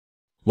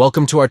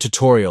Welcome to our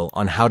tutorial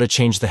on how to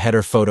change the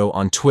header photo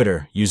on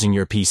Twitter using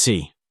your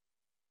PC.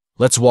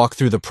 Let's walk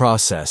through the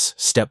process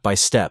step by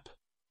step.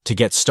 To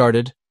get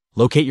started,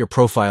 locate your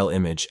profile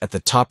image at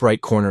the top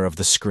right corner of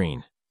the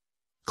screen.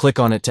 Click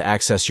on it to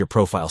access your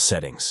profile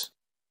settings.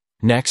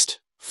 Next,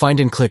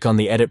 find and click on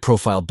the Edit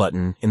Profile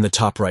button in the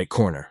top right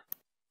corner.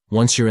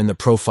 Once you're in the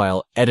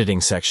Profile Editing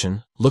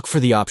section, look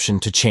for the option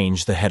to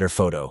change the header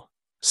photo.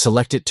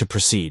 Select it to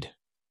proceed.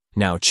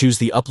 Now choose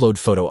the Upload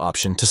Photo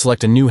option to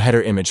select a new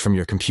header image from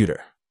your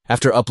computer.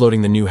 After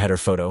uploading the new header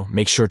photo,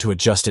 make sure to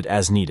adjust it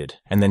as needed,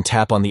 and then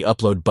tap on the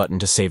Upload button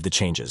to save the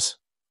changes.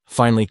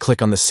 Finally, click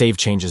on the Save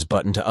Changes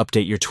button to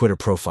update your Twitter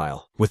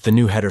profile with the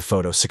new header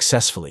photo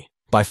successfully.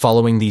 By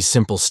following these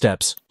simple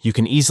steps, you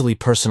can easily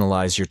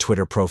personalize your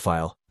Twitter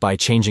profile by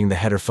changing the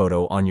header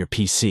photo on your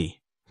PC.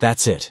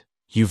 That's it.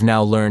 You've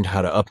now learned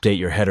how to update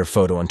your header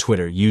photo on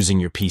Twitter using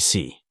your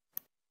PC.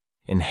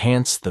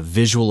 Enhance the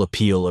visual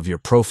appeal of your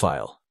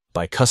profile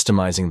by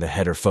customizing the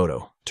header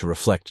photo to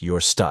reflect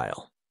your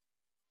style.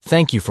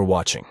 Thank you for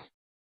watching.